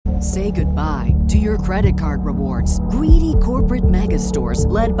Say goodbye to your credit card rewards. Greedy corporate mega stores,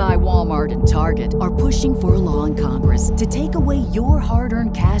 led by Walmart and Target, are pushing for a law in Congress to take away your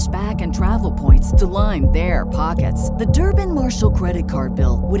hard-earned cash back and travel points to line their pockets. The Durbin-Marshall credit card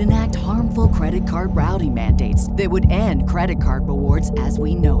bill would enact harmful credit card routing mandates that would end credit card rewards as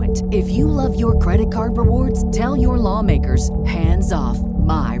we know it. If you love your credit card rewards, tell your lawmakers, hands off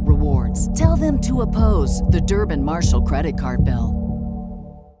my rewards. Tell them to oppose the Durbin-Marshall credit card bill.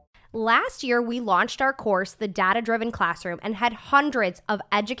 Last year, we launched our course, The Data-Driven Classroom, and had hundreds of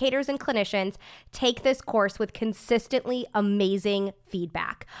educators and clinicians take this course with consistently amazing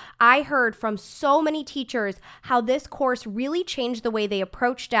feedback. I heard from so many teachers how this course really changed the way they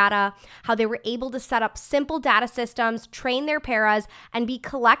approach data, how they were able to set up simple data systems, train their paras, and be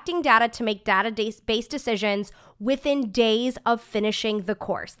collecting data to make data-based decisions within days of finishing the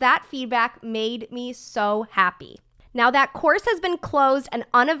course. That feedback made me so happy. Now, that course has been closed and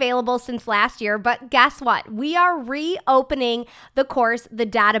unavailable since last year, but guess what? We are reopening the course, The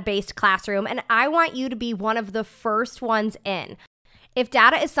Data-Based Classroom, and I want you to be one of the first ones in. If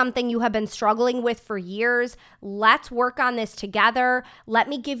data is something you have been struggling with for years, let's work on this together. Let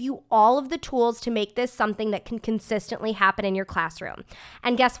me give you all of the tools to make this something that can consistently happen in your classroom.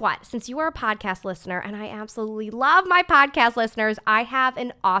 And guess what? Since you are a podcast listener, and I absolutely love my podcast listeners, I have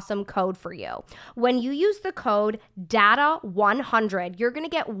an awesome code for you. When you use the code DATA100, you're going to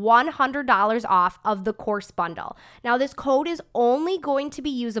get $100 off of the course bundle. Now, this code is only going to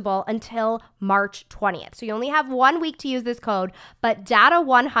be usable until March 20th. So you only have 1 week to use this code, but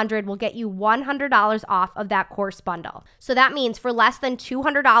Data100 will get you $100 off of that course bundle. So that means for less than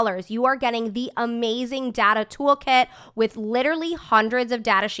 $200, you are getting the amazing data toolkit with literally hundreds of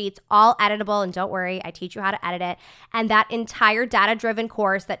data sheets, all editable. And don't worry, I teach you how to edit it. And that entire data-driven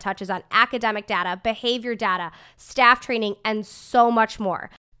course that touches on academic data, behavior data, staff training, and so much more.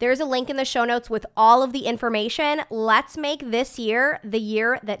 There's a link in the show notes with all of the information. Let's make this year the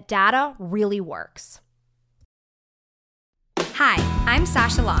year that data really works. Hi, I'm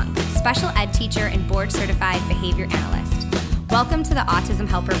Sasha Long, special ed teacher and board-certified behavior analyst. Welcome to the Autism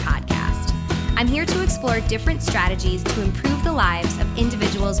Helper podcast. I'm here to explore different strategies to improve the lives of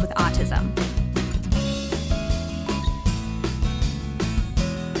individuals with autism.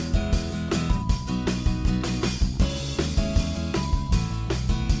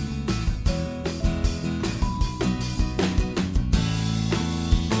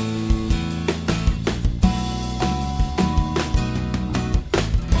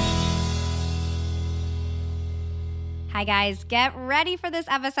 Hi guys, get ready for this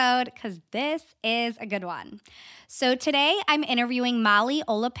episode because this is a good one. So today I'm interviewing Molly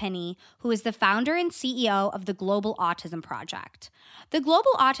Pinney, who is the founder and CEO of the Global Autism Project. The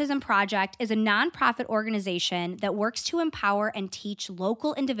Global Autism Project is a nonprofit organization that works to empower and teach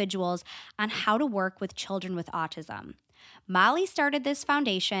local individuals on how to work with children with autism. Molly started this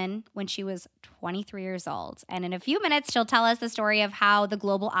foundation when she was 23 years old. And in a few minutes, she'll tell us the story of how the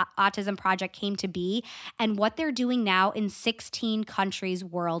Global Autism Project came to be and what they're doing now in 16 countries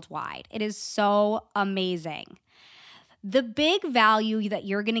worldwide. It is so amazing. The big value that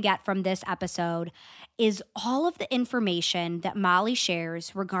you're going to get from this episode is all of the information that Molly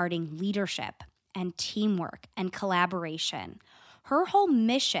shares regarding leadership and teamwork and collaboration. Her whole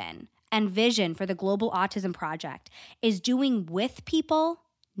mission and vision for the Global Autism Project is doing with people,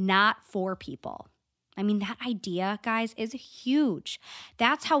 not for people. I mean, that idea, guys, is huge.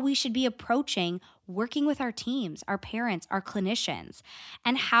 That's how we should be approaching working with our teams, our parents, our clinicians,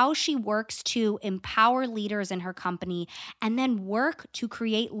 and how she works to empower leaders in her company and then work to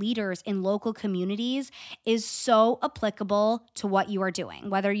create leaders in local communities is so applicable to what you are doing.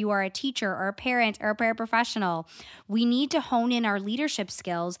 Whether you are a teacher or a parent or a paraprofessional, we need to hone in our leadership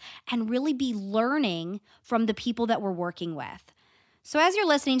skills and really be learning from the people that we're working with. So as you're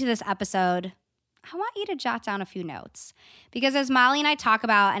listening to this episode, I want you to jot down a few notes because as Molly and I talk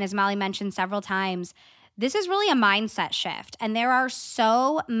about, and as Molly mentioned several times, this is really a mindset shift. And there are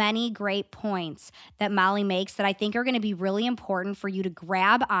so many great points that Molly makes that I think are going to be really important for you to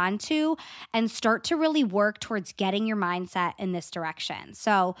grab onto and start to really work towards getting your mindset in this direction.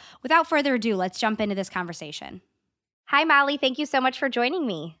 So without further ado, let's jump into this conversation. Hi, Molly. Thank you so much for joining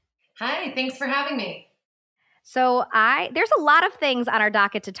me. Hi, thanks for having me. So there's a lot of things on our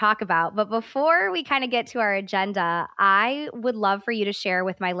docket to talk about, but before we kind of get to our agenda, I would love for you to share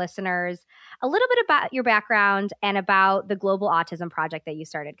with my listeners a little bit about your background and about the Global Autism Project that you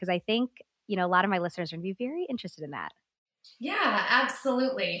started, because I think, a lot of my listeners are going to be very interested in that. Yeah,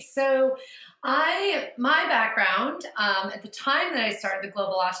 absolutely. So my background at the time that I started the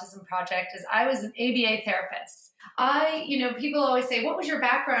Global Autism Project is I was an ABA therapist. People always say, what was your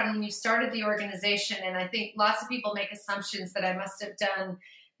background when you started the organization? And I think lots of people make assumptions that I must have done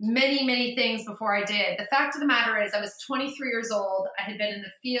many, many things before I did. The fact of the matter is I was 23 years old. I had been in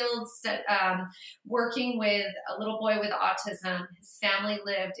the fields working with a little boy with autism. His family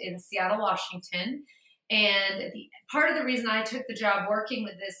lived in Seattle, Washington. And part of the reason I took the job working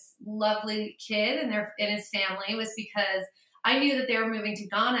with this lovely kid and his family was because I knew that they were moving to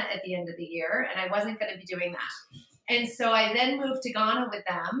Ghana at the end of the year, and I wasn't going to be doing that. And so I then moved to Ghana with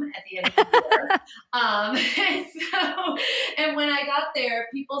them at the end of the year. And when I got there,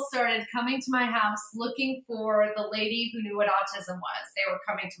 people started coming to my house looking for the lady who knew what autism was. They were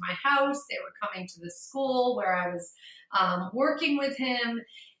coming to my house. They were coming to the school where I was working with him.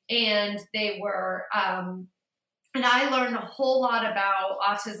 And they were, and I learned a whole lot about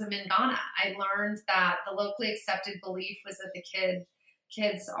autism in Ghana. I learned that the locally accepted belief was that the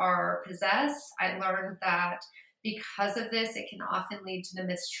kids are possessed. I learned that because of this, it can often lead to the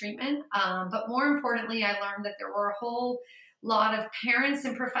mistreatment. But more importantly, I learned that there were a whole lot of parents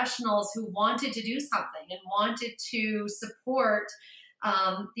and professionals who wanted to do something and wanted to support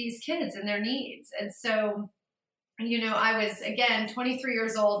these kids and their needs. And so, I was, again, 23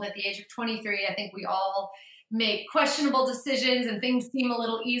 years old. And at the age of 23, I think we all make questionable decisions and things seem a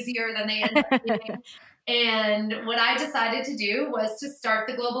little easier than they end up being. And what I decided to do was to start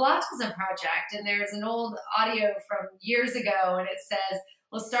the Global Autism Project. And there's an old audio from years ago, and it says,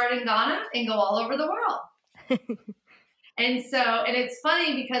 we'll start in Ghana and go all over the world. And it's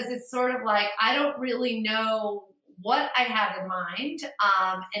funny because it's sort of like, I don't really know what I have in mind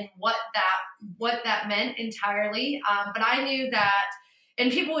and what that meant entirely. But I knew that,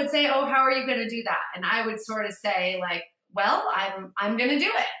 and people would say, oh, how are you going to do that? And I would sort of say like, well, I'm going to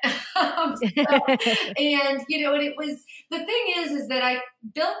do it. And it was, the thing is that I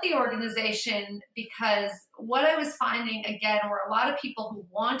built the organization because what I was finding, again, were a lot of people who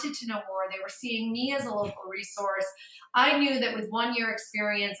wanted to know more. They were seeing me as a local resource. I knew that with 1 year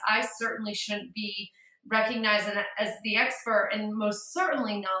experience, I certainly shouldn't be recognized as the expert, and most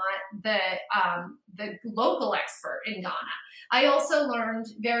certainly not the local expert in Ghana. I also learned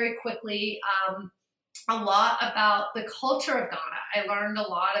very quickly a lot about the culture of Ghana. I learned a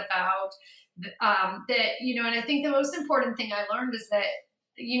lot about that, and I think the most important thing I learned is that,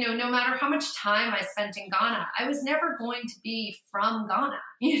 no matter how much time I spent in Ghana, I was never going to be from Ghana.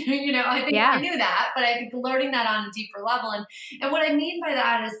 I think I knew that, but I think learning that on a deeper level. And what I mean by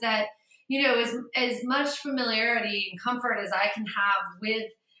that is that, as much familiarity and comfort as I can have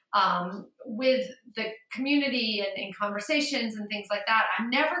with the community and in conversations and things like that, I'm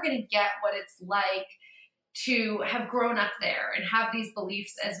never going to get what it's like to have grown up there and have these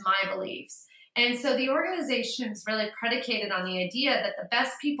beliefs as my beliefs. And so the organization is really predicated on the idea that the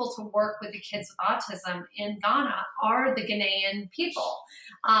best people to work with the kids with autism in Ghana are the Ghanaian people.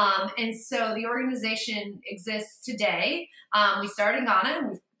 And so the organization exists today. We started in Ghana, and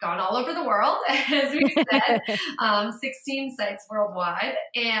we've gone all over the world, as we said, 16 sites worldwide.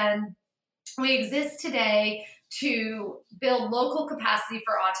 And we exist today to build local capacity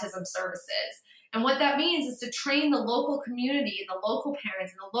for autism services. And what that means is to train the local community and the local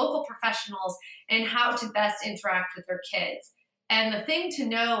parents and the local professionals in how to best interact with their kids. And the thing to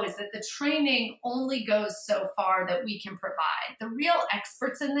know is that the training only goes so far that we can provide. The real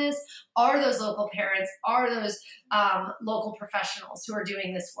experts in this are those local parents, are those local professionals who are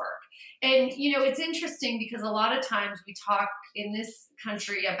doing this work. And, it's interesting because a lot of times we talk in this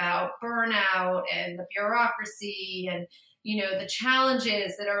country about burnout and the bureaucracy and, the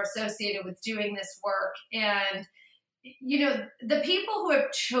challenges that are associated with doing this work. And, the people who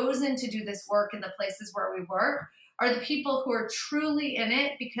have chosen to do this work in the places where we work are the people who are truly in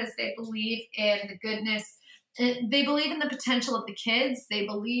it because they believe in the goodness. They believe in the potential of the kids. They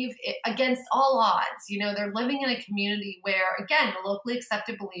believe against all odds. They're living in a community where, again, the locally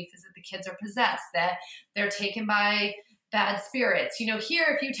accepted belief is that the kids are possessed, that they're taken by bad spirits. Here,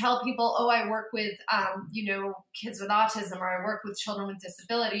 if you tell people, oh, I work with, kids with autism, or I work with children with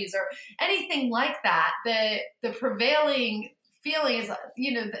disabilities, or anything like that, the prevailing feeling is,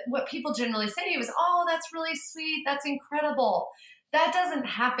 what people generally say to you is, oh, that's really sweet. That's incredible. That doesn't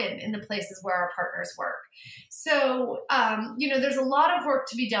happen in the places where our partners work. So, there's a lot of work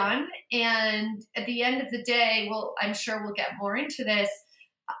to be done. And at the end of the day, I'm sure we'll get more into this.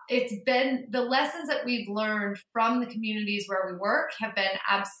 It's been the lessons that we've learned from the communities where we work have been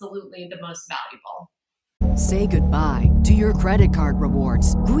absolutely the most valuable. Say goodbye to your credit card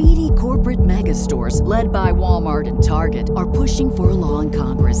rewards. Greedy corporate mega stores, led by Walmart and Target, are pushing for a law in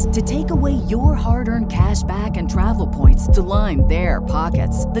Congress to take away your hard-earned cash back and travel points to line their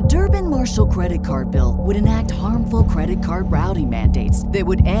pockets. The Durbin-Marshall credit card bill would enact harmful credit card routing mandates that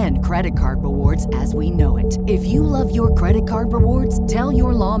would end credit card rewards as we know it. If you love your credit card rewards, tell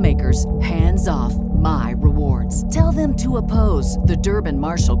your lawmakers, hands off my rewards. Tell them to oppose the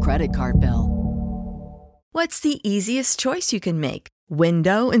Durbin-Marshall credit card bill. What's the easiest choice you can make?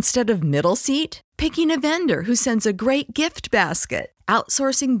 Window instead of middle seat? Picking a vendor who sends a great gift basket?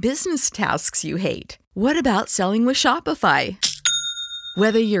 Outsourcing business tasks you hate? What about selling with Shopify?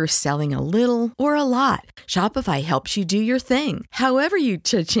 Whether you're selling a little or a lot, Shopify helps you do your thing, however you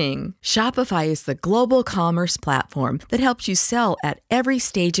cha-ching. Shopify is the global commerce platform that helps you sell at every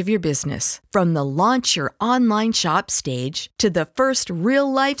stage of your business. From the launch your online shop stage to the first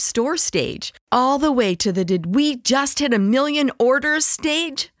real-life store stage, all the way to the did we just hit a million orders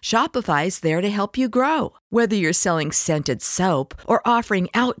stage. Shopify's there to help you grow. Whether you're selling scented soap or offering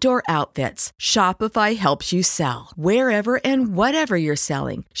outdoor outfits, Shopify helps you sell. Wherever and whatever you're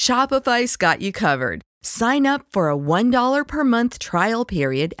selling, Shopify's got you covered. Sign up for a $1 per month trial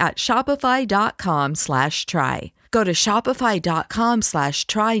period at shopify.com/try. Go to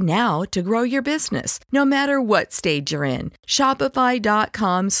shopify.com/try now to grow your business, no matter what stage you're in.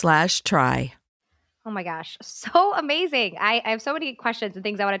 Shopify.com/try. Oh my gosh, so amazing. I have so many questions and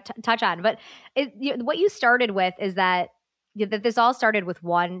things I want to touch on, but what you started with is that this all started with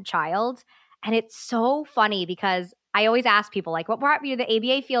one child. And it's so funny because I always ask people, like, what brought you to the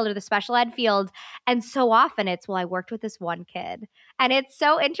ABA field or the special ed field? And so often it's, well, I worked with this one kid. And it's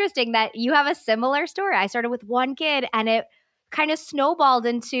so interesting that you have a similar story. I started with one kid and it kind of snowballed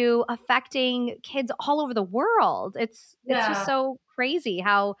into affecting kids all over the world. It's just so crazy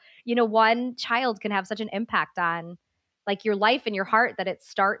how, one child can have such an impact on like your life and your heart that it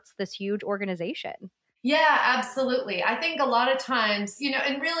starts this huge organization. Yeah, absolutely. I think a lot of times,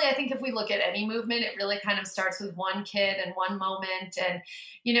 and really, I think if we look at any movement, it really kind of starts with one kid and one moment. And,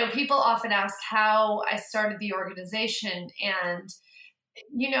 people often ask how I started the organization. And,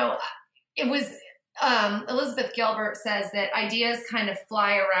 it was, Elizabeth Gilbert says that ideas kind of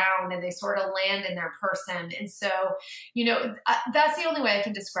fly around and they sort of land in their person. And so, that's the only way I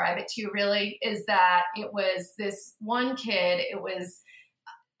can describe it to you really, is that it was this one kid.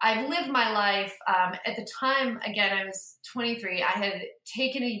 I've lived my life, at the time, again, I was 23. I had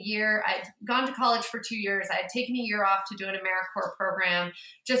taken a year, I'd gone to college for 2 years. I had taken a year off to do an AmeriCorps program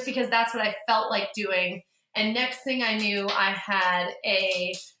just because that's what I felt like doing. And next thing I knew, I had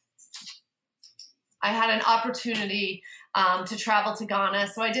an opportunity to travel to Ghana.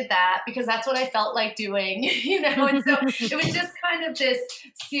 So I did that because that's what I felt like doing, and so it was just kind of this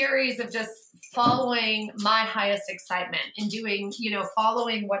series of just following my highest excitement and doing,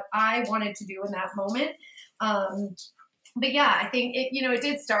 following what I wanted to do in that moment. But yeah, I think it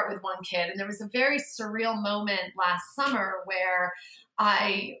did start with one kid, and there was a very surreal moment last summer where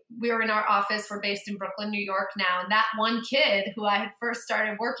we were in our office. We're based in Brooklyn, New York now. And that one kid who I had first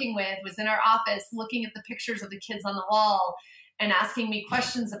started working with was in our office looking at the pictures of the kids on the wall and asking me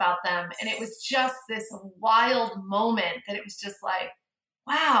questions about them. And it was just this wild moment that it was just like,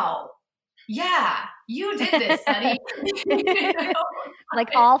 wow, yeah, you did this, honey.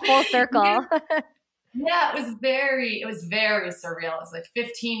 Like all full circle. Yeah, it was very surreal. It was like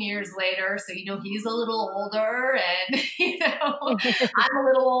 15 years later. So, he's a little older and, I'm a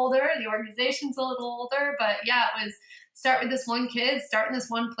little older. The organization's a little older. But yeah, it was start with this one kid, start in this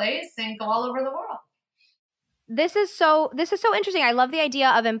one place and go all over the world. This is so interesting. I love the idea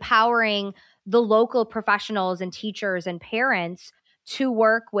of empowering the local professionals and teachers and parents to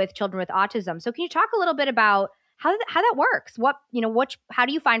work with children with autism. So can you talk a little bit about how that works? How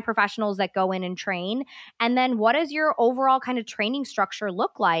do you find professionals that go in and train? And then what does your overall kind of training structure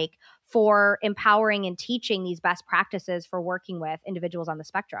look like for empowering and teaching these best practices for working with individuals on the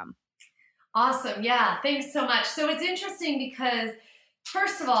spectrum? Awesome. Yeah. Thanks so much. So it's interesting because,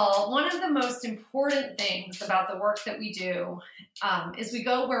 first of all, one of the most important things about the work that we do is we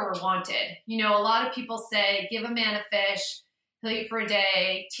go where we're wanted. A lot of people say, give a man a fish, he'll eat for a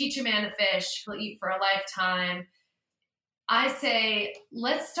day. Teach a man to fish, he'll eat for a lifetime. I say,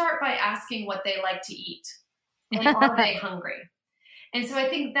 let's start by asking what they like to eat. And are they hungry? And so I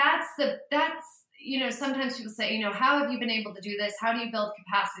think that's sometimes people say, how have you been able to do this? How do you build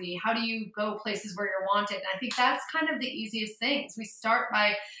capacity? How do you go places where you're wanted? And I think that's kind of the easiest things. We start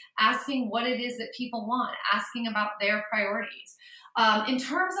by asking what it is that people want, asking about their priorities. In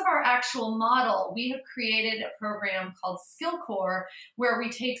terms of our actual model, we have created a program called Skill Core, where we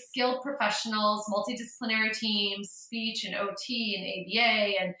take skilled professionals, multidisciplinary teams, speech and OT and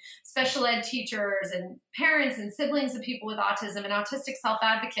ABA and special ed teachers and parents and siblings of people with autism and autistic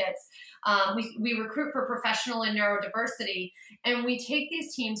self-advocates. We recruit for professional and neurodiversity, and we take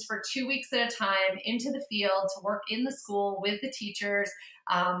these teams for 2 weeks at a time into the field to work in the school with the teachers,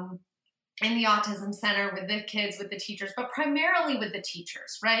 in the autism center with the kids, with the teachers, but primarily with the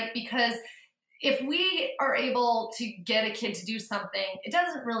teachers, right? Because if we are able to get a kid to do something, it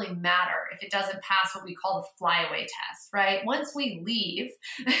doesn't really matter if it doesn't pass what we call the flyaway test, right? Once we leave,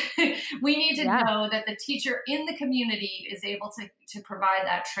 we need to know that the teacher in the community is able to provide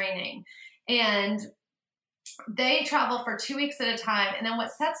that training. And they travel for 2 weeks at a time. And then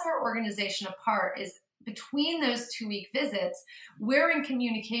what sets our organization apart is between those 2-week visits, we're in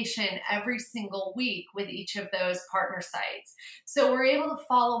communication every single week with each of those partner sites. So we're able to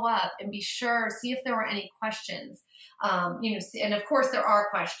follow up and be sure, see if there were any questions. And of course there are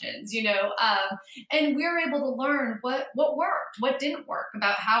questions, and we're able to learn what worked, what didn't work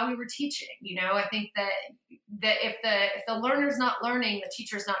about how we were teaching. I think that if the learner's not learning, the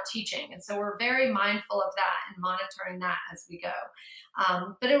teacher's not teaching. And so we're very mindful of that and monitoring that as we go.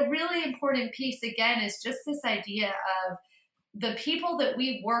 But a really important piece, again, is just this idea of the people that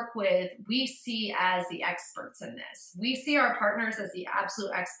we work with, we see as the experts in this. We see our partners as the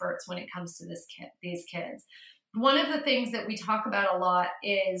absolute experts when it comes to these kids. One of the things that we talk about a lot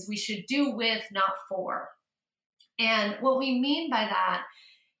is we should do with, not for. And what we mean by that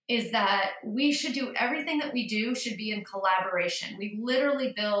is that we should do everything that we do should be in collaboration. We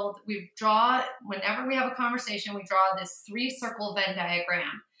literally draw, whenever we have a conversation, we draw this 3-circle Venn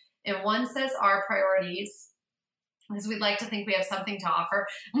diagram. And one says our priorities, because we'd like to think we have something to offer.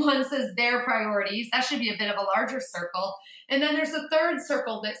 One says their priorities. That should be a bit of a larger circle. And then there's a third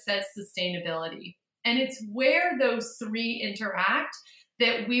circle that says sustainability. And it's where those 3 interact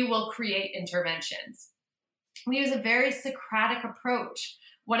that we will create interventions. We use a very Socratic approach.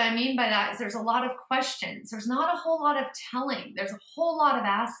 What I mean by that is there's a lot of questions. There's not a whole lot of telling. There's a whole lot of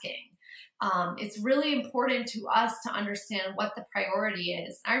asking. It's really important to us to understand what the priority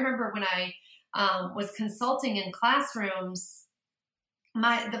is. I remember when I was consulting in classrooms,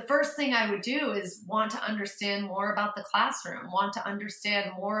 the first thing I would do is want to understand more about the classroom, want to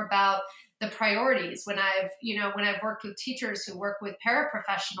understand more about the priorities. When I've worked with teachers who work with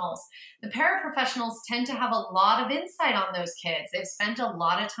paraprofessionals, the paraprofessionals tend to have a lot of insight on those kids. They've spent a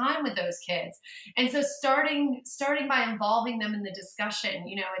lot of time with those kids. And so starting by involving them in the discussion,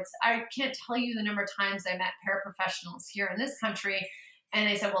 I can't tell you the number of times I met paraprofessionals here in this country, and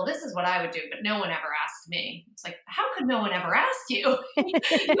they said, well, this is what I would do, but no one ever asked me. It's like, how could no one ever ask you? You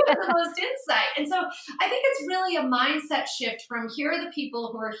have the most insight. And so I think it's really a mindset shift from here are the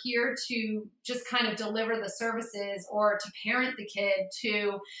people who are here to just kind of deliver the services or to parent the kid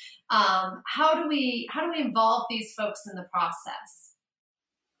to how do we involve these folks in the process?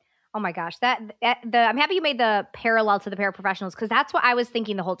 Oh my gosh, I'm happy you made the parallel to the paraprofessionals, because that's what I was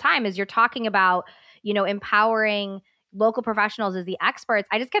thinking the whole time is you're talking about, empowering local professionals as the experts.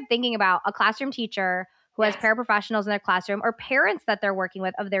 I just kept thinking about a classroom teacher who has paraprofessionals in their classroom or parents that they're working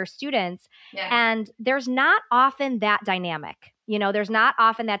with of their students. Yeah. And there's not often that dynamic. There's not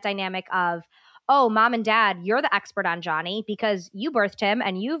often that dynamic of, oh, mom and dad, you're the expert on Johnny because you birthed him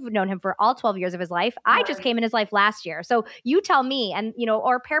and you've known him for all 12 years of his life. I just came in his life last year. So you tell me. And,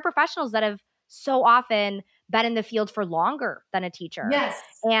 or paraprofessionals that have so often been in the field for longer than a teacher. Yes.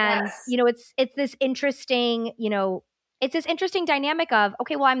 And, it's this interesting, it's this interesting dynamic of,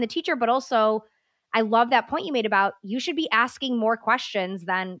 okay, well, I'm the teacher, but also I love that point you made about you should be asking more questions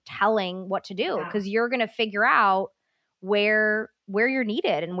than telling what to do, because you're going to figure out where you're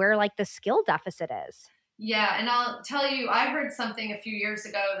needed and where like the skill deficit is. Yeah. And I'll tell you, I heard something a few years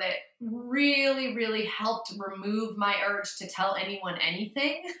ago that really, really helped remove my urge to tell anyone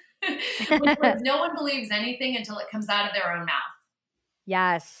anything, which was no one believes anything until it comes out of their own mouth.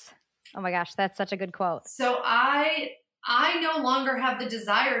 Yes. Oh my gosh, that's such a good quote. So I no longer have the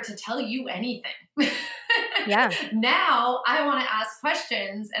desire to tell you anything. Yeah. Now I want to ask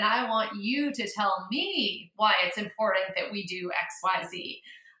questions and I want you to tell me why it's important that we do X, Y, Z.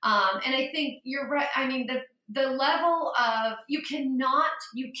 And I think you're right. I mean, the level of, you cannot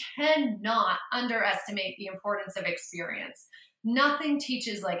underestimate the importance of experience. nothing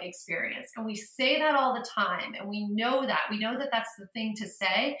teaches like experience. And we say that all the time. And we know that that's the thing to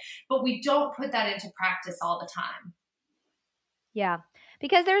say, but we don't put that into practice all the time. Yeah.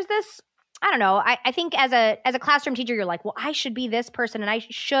 Because there's this, I don't know, I think as a classroom teacher, you're like, well, I should be this person and I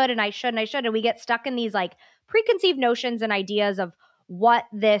should, and I should, and I should. And we get stuck in these like preconceived notions and ideas of what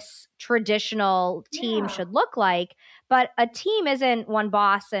this traditional team should look like. But a team isn't one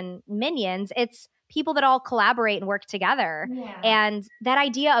boss and minions. It's people that all collaborate and work together. Yeah. And that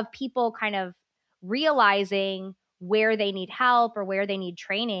idea of people kind of realizing where they need help or where they need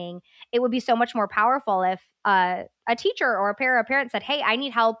training, it would be so much more powerful if a teacher or a parent said, hey, I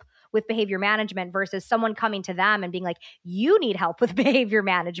need help with behavior management, versus someone coming to them and being like, you need help with behavior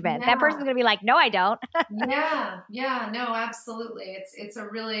management. Yeah. That person's going to be like, no, I don't. Yeah, no, absolutely. It's a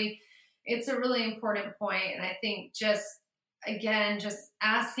really important point. And I think just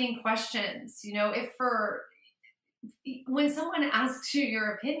asking questions, when someone asks you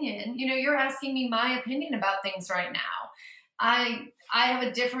your opinion, you're asking me my opinion about things right now. I have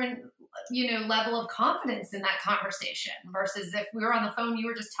a different level of confidence in that conversation versus if we were on the phone, you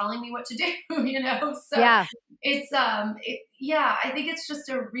were just telling me what to do, So yeah. It's, I think it's just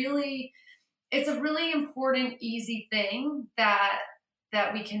a really important, easy thing that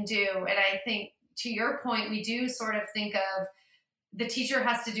we can do. And I think to your point, we do sort of think of the teacher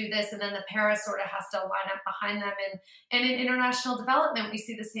has to do this, and then the para sort of has to line up behind them. And in international development, we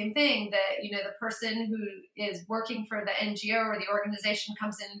see the same thing, that, the person who is working for the NGO or the organization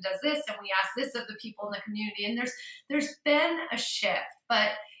comes in and does this, and we ask this of the people in the community. And there's been a shift. But,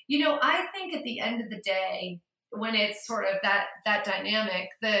 I think at the end of the day, when it's sort of that dynamic,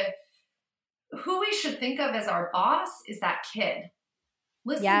 who we should think of as our boss is that kid.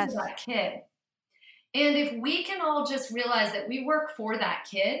 Listen to that kid. And if we can all just realize that we work for that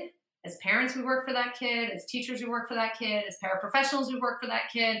kid, as parents, we work for that kid, as teachers, we work for that kid, as paraprofessionals, we work for that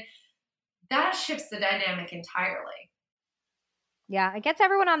kid, that shifts the dynamic entirely. Yeah, it gets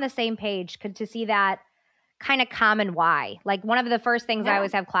everyone on the same page to see that kind of common why. Like one of the first things I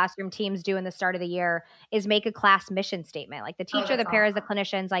always have classroom teams do in the start of the year is make a class mission statement. Like the teacher, the paras, the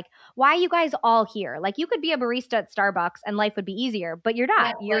clinicians, like, why are you guys all here? Like you could be a barista at Starbucks and life would be easier, but you're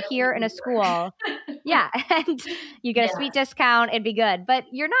not. You're here in a school. Yeah. And you get a sweet discount. It'd be good, but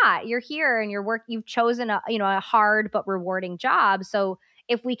you're not. You're here and you've chosen a hard but rewarding job. So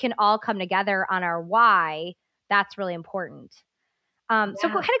if we can all come together on our why, that's really important. So kind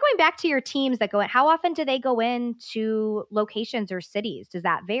of going back to your teams that go in, how often do they go into locations or cities? Does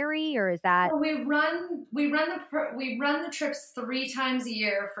that vary, or is that? We run the trips 3 times a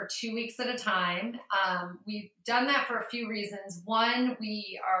year for 2 weeks at a time. We've done that for a few reasons. One,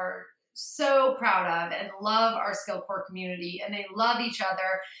 we are so proud of and love our Skill Corps community, and they love each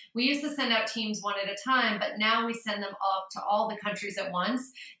other. We used to send out teams one at a time, but now we send them up to all the countries at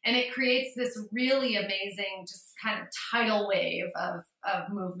once, and it creates this really amazing just kind of tidal wave of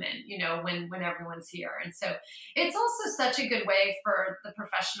movement, when everyone's here. And so it's also such a good way for the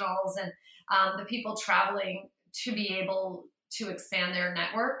professionals and the people traveling to be able to expand their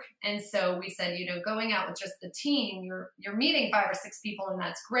network. And so we said, going out with just the team, you're meeting 5 or 6 people, and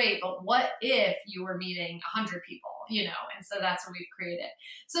that's great. But what if you were meeting 100 people, And so that's what we've created.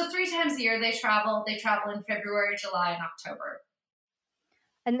 So 3 times a year they travel. They travel in February, July, and October.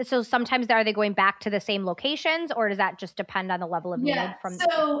 And so sometimes are they going back to the same locations, or does that just depend on the level of need?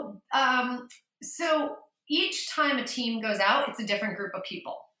 So each time a team goes out, it's a different group of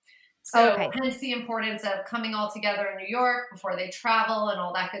people. So hence the importance of coming all together in New York before they travel and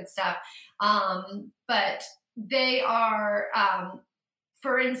all that good stuff. But they are,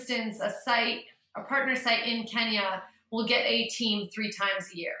 for instance, a partner site in Kenya will get a team 3 times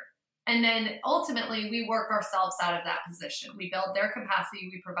a year. And then ultimately we work ourselves out of that position. We build their capacity,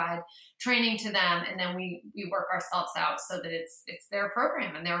 we provide training to them, and then we work ourselves out so that it's their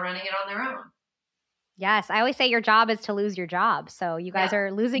program and they're running it on their own. Yes. I always say your job is to lose your job. So you guys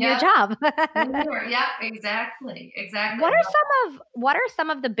are losing your job. Yeah, exactly. What are some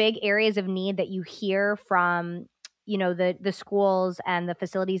of the big areas of need that you hear from, the schools and the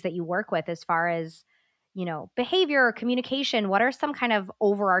facilities that you work with as far as, behavior or communication? What are some kind of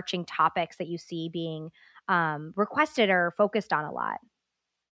overarching topics that you see being requested or focused on a lot?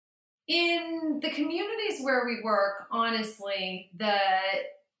 In the communities where we work, honestly, the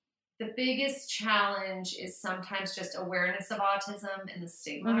biggest challenge is sometimes just awareness of autism and the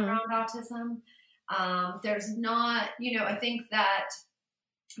stigma around autism. There's not, I think that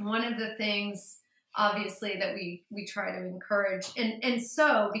one of the things, obviously, that we try to encourage, and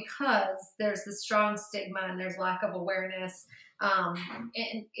so because there's the strong stigma and there's lack of awareness,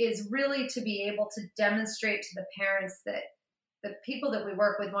 and is really to be able to demonstrate to the parents that the people that we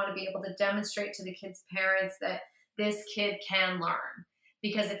work with want to be able to demonstrate to the kids' parents that this kid can learn.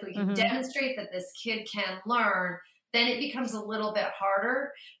 Because if we can demonstrate that this kid can learn, then it becomes a little bit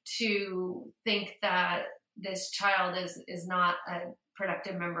harder to think that this child is not a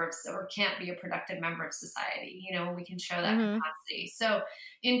productive member of, or can't be a productive member of society. You know, we can show that capacity. So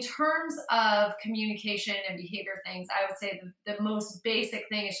in terms of communication and behavior things, I would say the most basic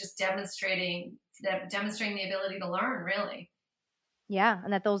thing is just demonstrating the ability to learn, really. Yeah.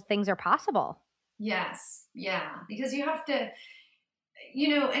 And that those things are possible. Yes. Yeah. Because you have to, you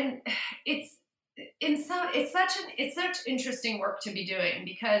know, and it's such interesting work to be doing,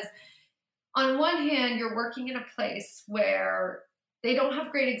 because on one hand, you're working in a place where they don't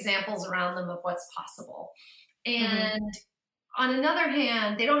have great examples around them of what's possible. And on another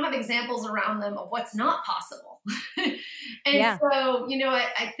hand, they don't have examples around them of what's not possible. So, you know,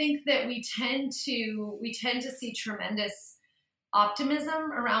 I think that we tend to see tremendous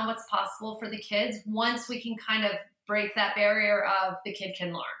optimism around what's possible for the kids once we can kind of break that barrier of the kid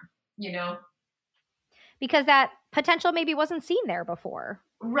can learn, you know? Because that potential maybe wasn't seen there before.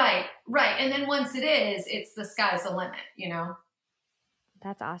 Right. And then once it is, it's the sky's the limit, you know?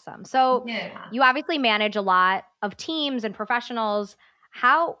 That's awesome. So you obviously manage a lot of teams and professionals.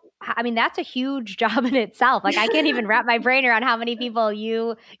 I mean, that's a huge job in itself. Like I can't even wrap my brain around how many people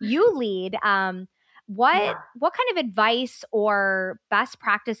you lead. What kind of advice or best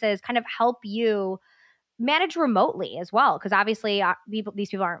practices kind of help you manage remotely as well? Because obviously these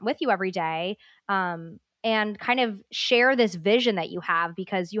people aren't with you every day. And kind of share this vision that you have,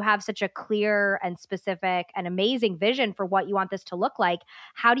 because you have such a clear and specific and amazing vision for what you want this to look like.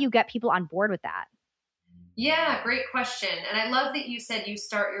 How do you get people on board with that? Yeah, great question. And I love that you said you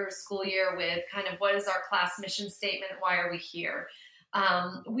start your school year with kind of what is our class mission statement? Why are we here?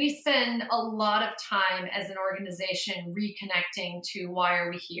 We spend a lot of time as an organization reconnecting to why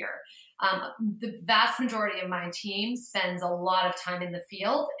are we here? The vast majority of my team spends a lot of time in the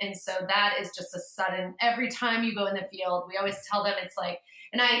field. And so that is just a sudden, every time you go in the field, we always tell them it's like,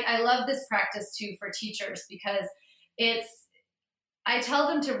 and I love this practice too for teachers, because I tell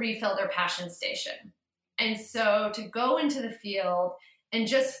them to refill their passion station. And so to go into the field and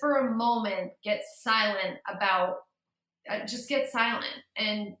just for a moment, get silent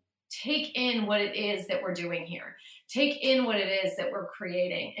and take in what it is that we're doing here. Take in what it is that we're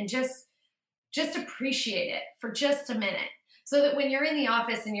creating, and just appreciate it for just a minute, so that when you're in the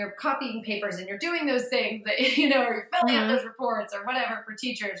office and you're copying papers and you're doing those things that, you know, or you're filling out those reports or whatever for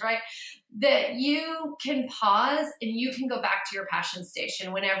teachers, right, that you can pause and you can go back to your passion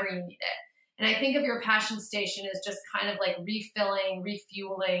station whenever you need it. And I think of your passion station as just kind of like refilling,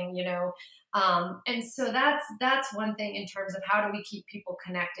 refueling, you know. And so that's one thing in terms of how do we keep people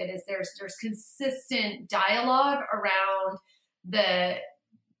connected, is there's consistent dialogue around the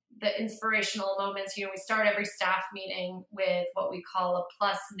inspirational moments. You know, we start every staff meeting with what we call a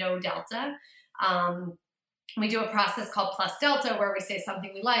plus no delta. We do a process called plus delta, where we say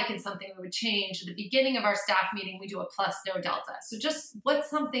something we like and something we would change. At the beginning of our staff meeting, we do a plus no delta. So just what's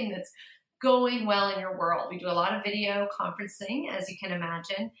something that's going well in your world. We do a lot of video conferencing, as you can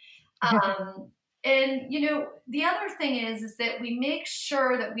imagine. And, you know, the other thing is that we make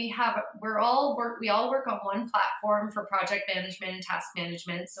sure that we all work on one platform for project management and task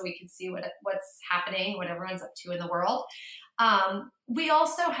management, so we can see what's happening, what everyone's up to in the world. We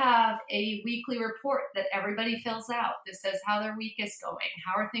also have a weekly report that everybody fills out that says how their week is going,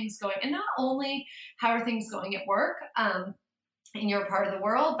 how are things going, and not only how are things going at work, in your part of the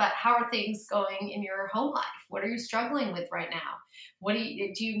world, but how are things going in your home life? What are you struggling with right now? Do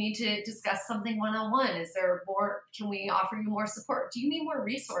you need to discuss something one-on-one? Is there more, can we offer you more support? Do you need more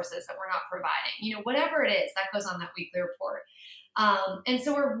resources that we're not providing? You know, whatever it is, that goes on that weekly report. And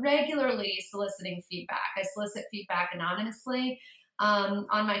so we're regularly soliciting feedback. I solicit feedback anonymously. On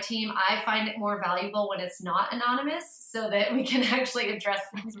my team, I find it more valuable when it's not anonymous, so that we can actually address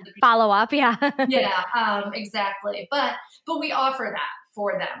things with the people. Follow up, yeah. Exactly. But we offer that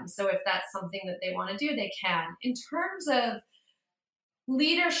for them. So if that's something that they want to do, they can. In terms of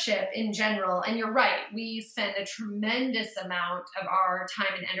leadership in general, and you're right, we spend a tremendous amount of our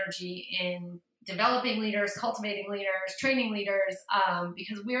time and energy in developing leaders, cultivating leaders, training leaders,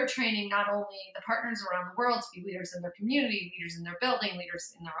 because we're training not only the partners around the world to be leaders in their community, leaders in their building,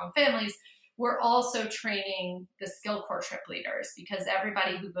 leaders in their own families. We're also training the skill core trip leaders, because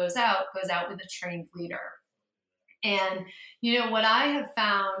everybody who goes out with a trained leader. And, you know, what I have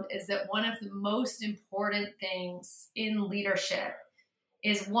found is that one of the most important things in leadership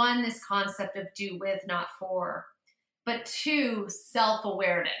is, one, this concept of do with, not for, but two,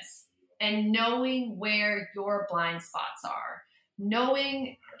 self-awareness. And knowing where your blind spots are.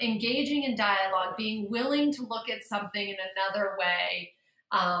 knowing, engaging in dialogue, being willing to look at something in another way,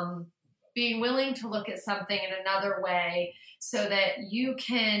 so that you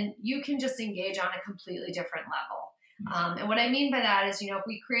can just engage on a completely different level. And what I mean by that is, if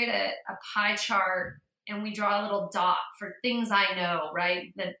we create a pie chart and we draw a little dot for things I know,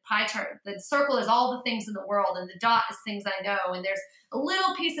 right? The pie chart, the circle is all the things in the world, and the dot is things I know. And there's a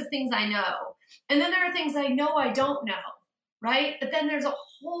little piece of things I know. And then there are things I know I don't know, right? But then there's a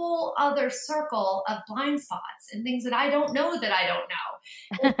whole other circle of blind spots and things that I don't know that I don't know.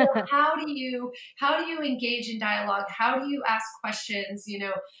 And so how do you engage in dialogue? How do you ask questions,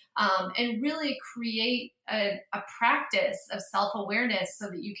 and really create a practice of self-awareness so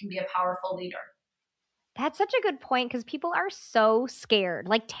that you can be a powerful leader? That's such a good point, because people are so scared,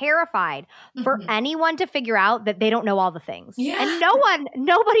 like terrified for anyone to figure out that they don't know all the things. Yeah. And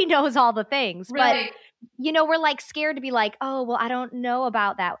nobody knows all the things. Right. But, we're like scared to be like, oh, well, I don't know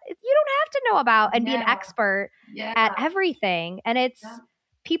about that. You don't have to know about and be an expert at everything. And it's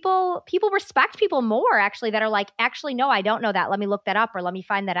people respect people more, actually, that are like, actually, no, I don't know that. Let me look that up, or let me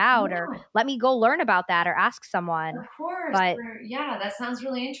find that out, or let me go learn about that, or ask someone. Of course. But that sounds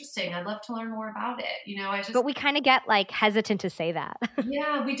really interesting. I'd love to learn more about it. But we kind of get like hesitant to say that.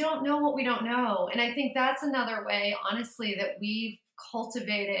 Yeah, we don't know what we don't know. And I think that's another way, honestly, that we've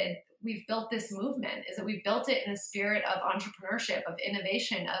built this movement, is that we've built it in a spirit of entrepreneurship, of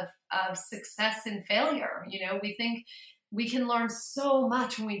innovation, of success and failure. We think we can learn so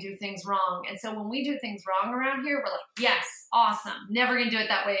much when we do things wrong. And so when we do things wrong around here, we're like, yes, awesome. Never going to do it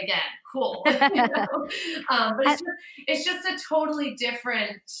that way again. Cool. But it's just a totally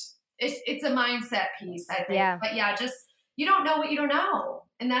different, it's a mindset piece, I think. Yeah. But just, you don't know what you don't know.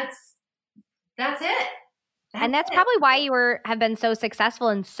 And that's it. That's probably why you have been so successful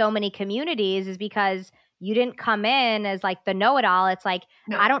in so many communities, is because you didn't come in as like the know-it-all. It's like,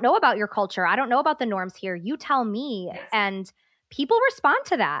 no. I don't know about your culture. I don't know about the norms here. You tell me. Yes. And people respond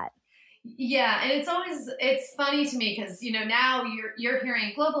to that. Yeah. And it's funny to me because, now you're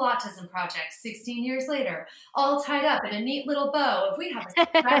hearing Global Autism Project 16 years later, all tied up in a neat little bow of we have a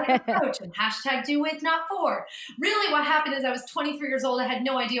Socratic approach and hashtag do with, not for. Really what happened is I was 24 years old. I had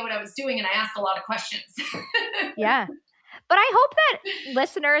no idea what I was doing, and I asked a lot of questions. Yeah. But I hope that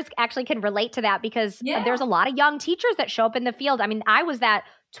listeners actually can relate to that, because there's a lot of young teachers that show up in the field. I mean, I was that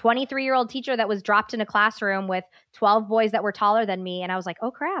 23-year-old teacher that was dropped in a classroom with 12 boys that were taller than me. And I was like,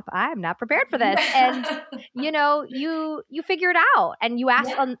 oh crap, I'm not prepared for this. And, you figure it out, and you ask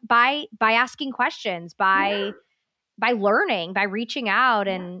by asking questions, by learning, by reaching out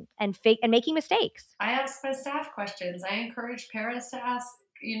and making mistakes. I ask my staff questions. I encourage parents to ask,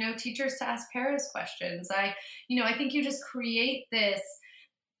 teachers to ask parents questions. I think you just create this.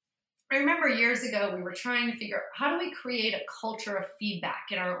 I remember years ago, we were trying to figure out, how do we create a culture of feedback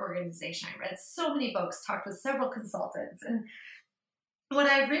in our organization? I read so many books, talked with several consultants. And what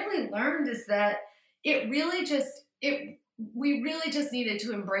I really learned is that we really just needed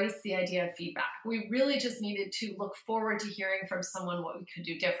to embrace the idea of feedback. We really just needed to look forward to hearing from someone what we could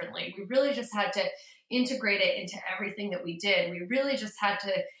do differently. We really just had to integrate it into everything that we did.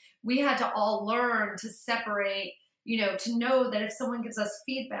 We had to all learn to separate, to know that if someone gives us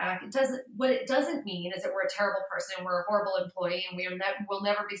feedback, what it doesn't mean is that we're a terrible person, we're a horrible employee, and we'll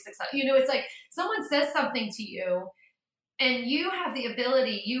never be successful. It's like someone says something to you, and you have the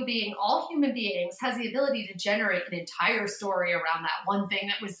ability, you being all human beings, has the ability to generate an entire story around that one thing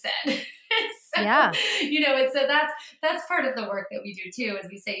that was said. So, and so that's part of the work that we do too, is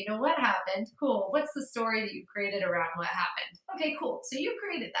we say, what happened? Cool. What's the story that you created around what happened? Okay, cool. So you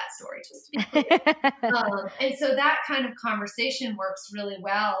created that story, just to be clear. And so that kind of conversation works really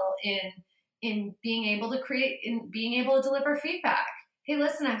well in being able to being able to deliver feedback. Hey,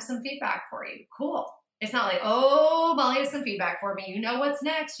 listen, I have some feedback for you. Cool. It's not like, oh, Molly has some feedback for me. What's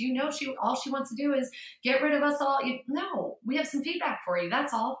next. All she wants to do is get rid of us all. No, we have some feedback for you.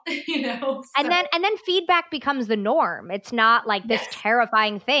 That's all. So. And then feedback becomes the norm. It's not like this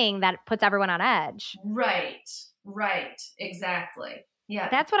terrifying thing that puts everyone on edge. Right. Exactly. Yeah.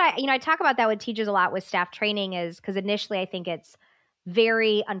 That's what I talk about that with teachers a lot with staff training, is because initially I think it's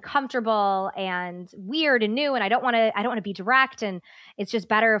very uncomfortable and weird and new, and I don't want to be direct, and it's just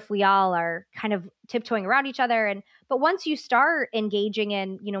better if we all are kind of tiptoeing around each other. But once you start engaging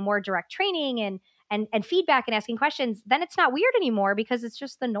in more direct training and feedback and asking questions, then it's not weird anymore, because it's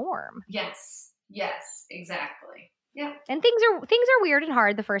just the norm. Yes, exactly. Yeah. And things are weird and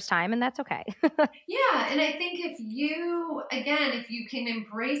hard the first time, and that's okay. Yeah. And I think if you can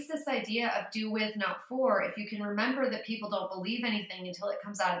embrace this idea of do with, not for, if you can remember that people don't believe anything until it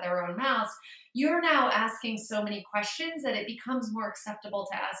comes out of their own mouths, you're now asking so many questions that it becomes more acceptable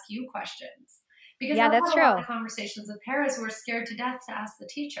to ask you questions. Because Yeah, I've that's had a lot true. of conversations with parents who are scared to death to ask the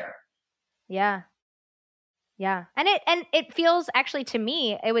teacher. Yeah. Yeah. And it feels, actually, to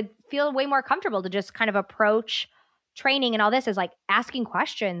me, it would feel way more comfortable to just kind of approach training and all this as like asking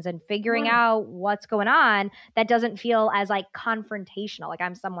questions and figuring Right. out what's going on. That doesn't feel as like confrontational. Like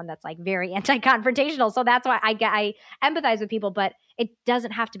I'm someone that's like very anti-confrontational. So that's why I empathize with people, but it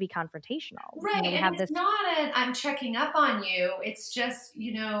doesn't have to be confrontational. Right. We And have it's this. not I'm checking up on you. It's just,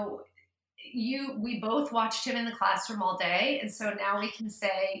 we both watched him in the classroom all day. And so now we can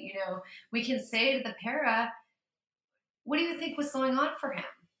say, we can say to the para, what do you think was going on for him?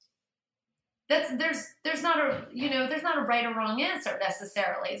 There's not a right or wrong answer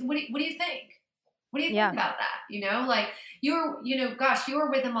necessarily. What do you think? What do you think about that? Like you were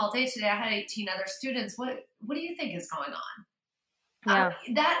with him all day today. I had 18 other students. What do you think is going on? Yeah.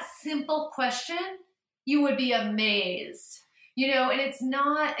 That simple question, you would be amazed. And it's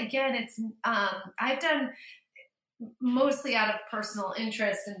not, again, I've done mostly out of personal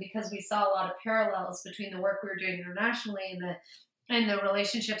interest, and because we saw a lot of parallels between the work we were doing internationally and the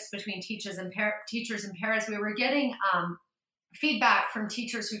relationships between teachers and paras, we were getting feedback from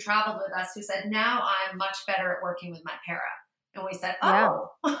teachers who traveled with us who said, now I'm much better at working with my para. And we said, oh,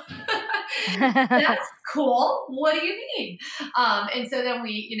 that's cool. What do you mean? And so then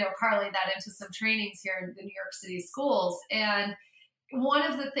we, parlayed that into some trainings here in the New York City schools. And one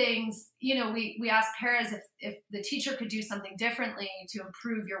of the things, we asked paras if the teacher could do something differently to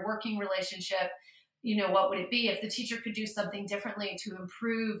improve your working relationship, what would it be? If the teacher could do something differently to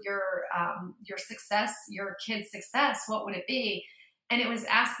improve your success, your kid's success, what would it be? And it was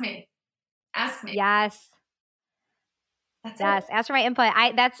ask me. Yes. Yes, ask for my input.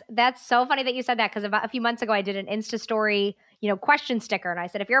 That's so funny that you said that, because about a few months ago I did an Insta story, question sticker, and I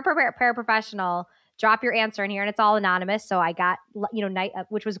said, if you're a paraprofessional, drop your answer in here, and it's all anonymous. So I got,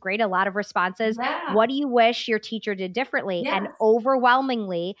 which was great, a lot of responses. Yeah. What do you wish your teacher did differently? Yes. And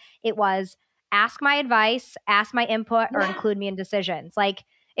overwhelmingly, it was ask my advice, ask my input, or include me in decisions. Like,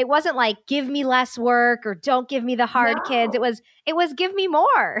 it wasn't like give me less work or don't give me the hard kids. It was give me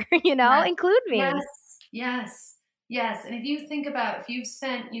more, Yes. Include me. Yes. And if you think about, if you've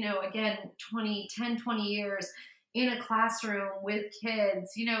spent, again, 20 years in a classroom with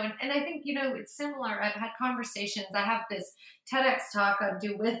kids, and I think, it's similar. I've had conversations. I have this TEDx talk on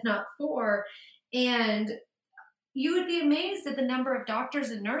do with, not for, and you would be amazed at the number of doctors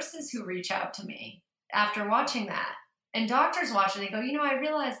and nurses who reach out to me after watching that. And doctors watch it, they go, I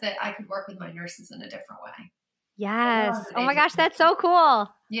realized that I could work with my nurses in a different way. Yes. Oh my gosh, that's so cool.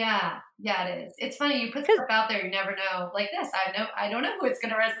 Yeah, it is. It's funny, you put stuff out there, you never know. Like this, I don't know who it's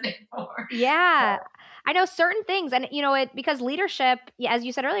going to resonate for. Yeah. I know certain things, and because leadership, as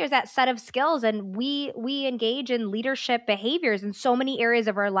you said earlier, is that set of skills, and we engage in leadership behaviors in so many areas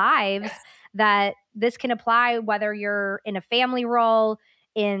of our lives that this can apply whether you're in a family role,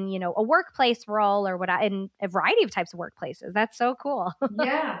 in a workplace role, or in a variety of types of workplaces. That's so cool.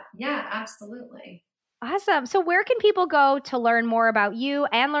 Yeah, absolutely. Awesome. So where can people go to learn more about you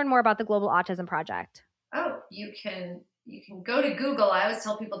and learn more about the Global Autism Project? Oh, you can go to Google. I always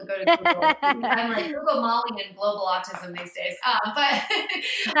tell people to go to Google. I'm like, Google Molly and Global Autism these days. But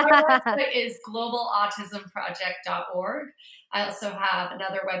our website is globalautismproject.org. I also have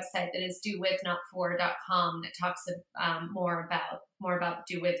another website that is dowithnotfor.com that talks more about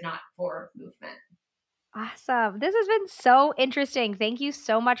do with, not for movement. Awesome. This has been so interesting. Thank you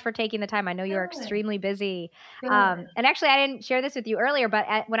so much for taking the time. I know you're extremely busy. And actually, I didn't share this with you earlier, but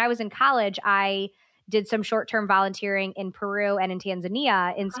when I was in college, I did some short-term volunteering in Peru and in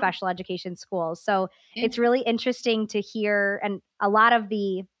Tanzania in special education schools. So it's really interesting to hear, and a lot of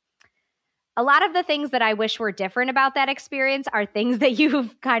the things that I wish were different about that experience are things that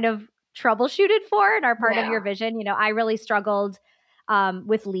you've kind of troubleshooted for and are part of your vision. I really struggled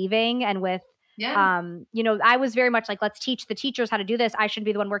with leaving and with I was very much like, let's teach the teachers how to do this. I should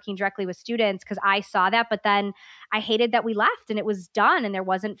be the one working directly with students, because I saw that. But then I hated that we left and it was done and there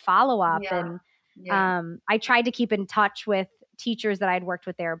wasn't follow-up. And I tried to keep in touch with teachers that I'd worked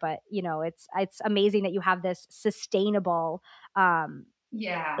with there. But, it's amazing that you have this sustainable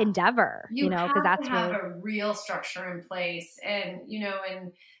endeavor, because that's have a real structure in place. And,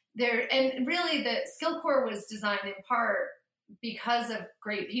 and really the Skill Corps was designed in part because of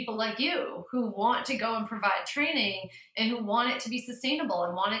great people like you who want to go and provide training and who want it to be sustainable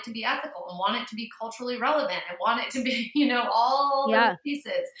and want it to be ethical and want it to be culturally relevant and want it to be, all those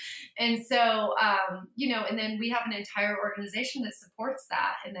pieces. And so, and then we have an entire organization that supports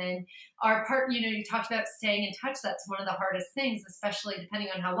that. And then our part, you talked about staying in touch. That's one of the hardest things, especially depending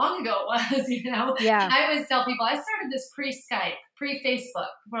on how long ago it was, Yeah. I always tell people I started this pre-Skype, pre-Facebook.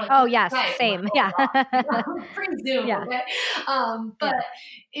 Oh, yes. Skype. Same. Like, pre-Zoom. Yeah. Okay. But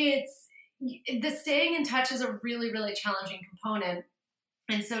it's the staying in touch is a really, really challenging component.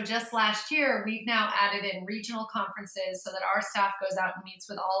 And so just last year, we've now added in regional conferences so that our staff goes out and meets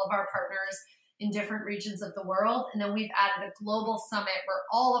with all of our partners in different regions of the world. And then we've added a global summit where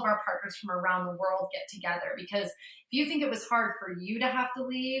all of our partners from around the world get together. Because if you think it was hard for you to have to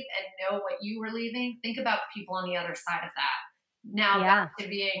leave and know what you were leaving, think about the people on the other side of that. Now back to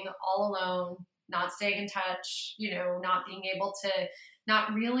being all alone, not staying in touch, not being able to,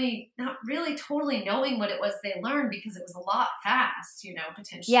 not really totally knowing what it was they learned because it was a lot fast,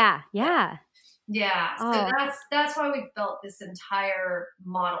 potentially. Yeah. Yeah. So that's why we've built this entire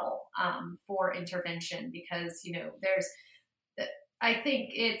model for intervention, because, I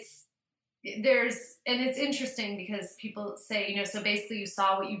think it's interesting because people say, so basically you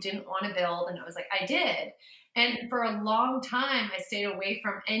saw what you didn't want to build. And I was like, I did. And for a long time, I stayed away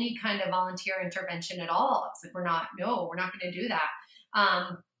from any kind of volunteer intervention at all. I was like, we're not going to do that.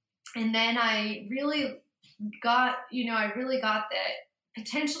 And then I really got that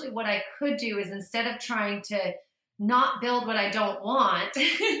potentially what I could do is, instead of trying to not build what I don't want,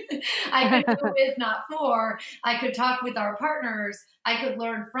 I could do with, not for. I could talk with our partners. I could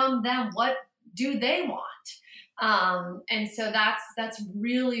learn from them, what do they want? And so that's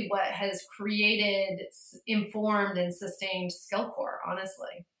really what has created, informed, and sustained SkillCorps,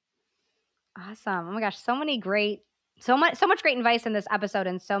 honestly. Awesome. Oh my gosh, so much great advice in this episode,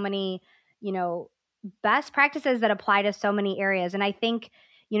 and so many, best practices that apply to so many areas. And I think,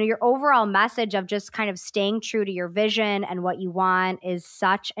 your overall message of just kind of staying true to your vision and what you want is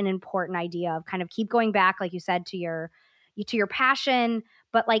such an important idea of kind of keep going back, like you said, to your passion,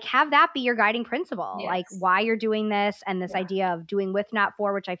 but like have that be your guiding principle, like why you're doing this, and this idea of doing with, not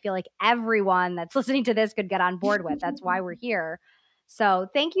for, which I feel like everyone that's listening to this could get on board with. That's why we're here. So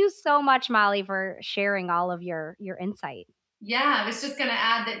thank you so much, Molly, for sharing all of your insight. Yeah, I was just going to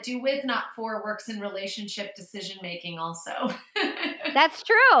add that do with, not for works in relationship decision-making also. That's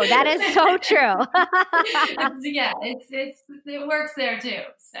true. That is so true. It works there too.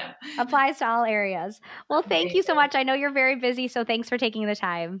 So applies to all areas. Well, thank you so much. I know you're very busy, so thanks for taking the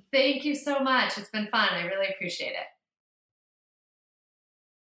time. Thank you so much. It's been fun. I really appreciate it.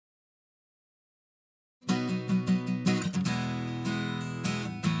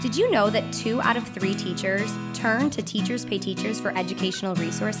 Did you know that 2 out of 3 teachers turn to Teachers Pay Teachers for educational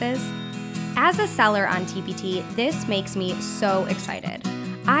resources? As a seller on TPT, this makes me so excited.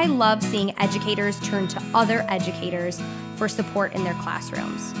 I love seeing educators turn to other educators for support in their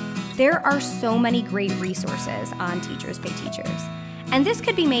classrooms. There are so many great resources on Teachers Pay Teachers. And this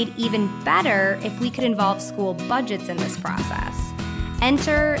could be made even better if we could involve school budgets in this process.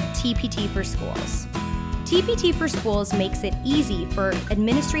 Enter TPT for Schools. TPT for Schools makes it easy for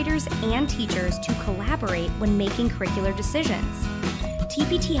administrators and teachers to collaborate when making curricular decisions.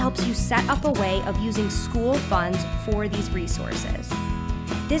 TPT helps you set up a way of using school funds for these resources.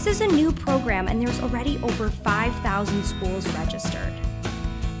 This is a new program, and there's already over 5,000 schools registered.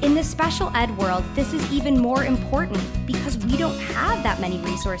 In the special ed world, this is even more important because we don't have that many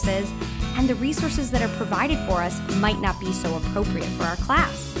resources, and the resources that are provided for us might not be so appropriate for our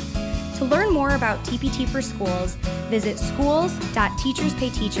class. To learn more about TPT for Schools, visit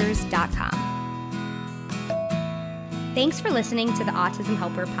schools.teacherspayteachers.com. Thanks for listening to the Autism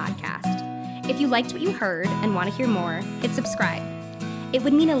Helper podcast. If you liked what you heard and want to hear more, hit subscribe. It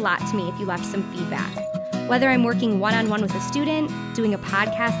would mean a lot to me if you left some feedback. Whether I'm working one-on-one with a student, doing a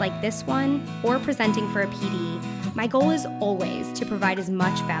podcast like this one, or presenting for a PD, my goal is always to provide as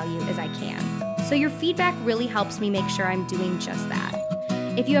much value as I can. So your feedback really helps me make sure I'm doing just that.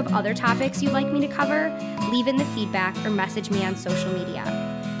 If you have other topics you'd like me to cover, leave in the feedback or message me on social media.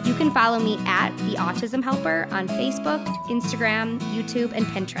 You can follow me at The Autism Helper on Facebook, Instagram, YouTube, and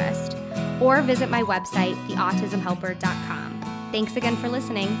Pinterest, or visit my website, theautismhelper.com. Thanks again for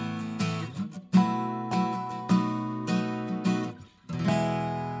listening.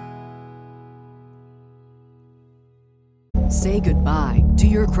 say goodbye to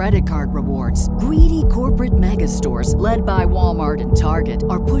your credit card rewards. Greedy corporate mega stores, led by Walmart and Target,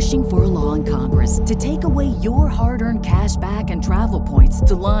 are pushing for a law in Congress to take away your hard-earned cash back and travel points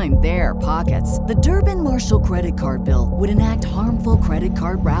to line their pockets. The Durbin-Marshall credit card bill would enact harmful credit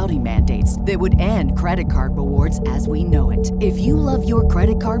card routing mandates that would end credit card rewards as we know it. If you love your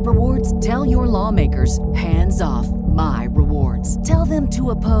credit card rewards, tell your lawmakers, hands off my rewards. Tell them to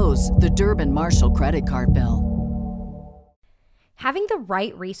oppose the Durbin-Marshall credit card bill. Having the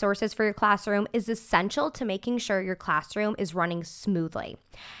right resources for your classroom is essential to making sure your classroom is running smoothly.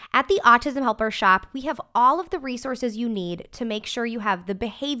 At the Autism Helper Shop, we have all of the resources you need to make sure you have the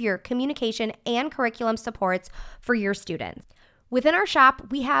behavior, communication, and curriculum supports for your students. Within our shop,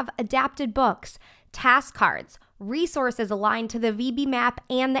 we have adapted books, task cards, resources aligned to the VB map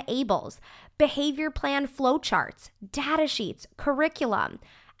and the ABLES, behavior plan flowcharts, data sheets, curriculum.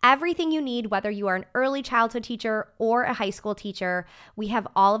 Everything you need, whether you are an early childhood teacher or a high school teacher, we have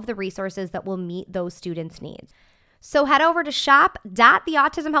all of the resources that will meet those students' needs. So head over to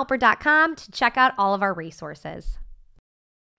shop.theautismhelper.com to check out all of our resources.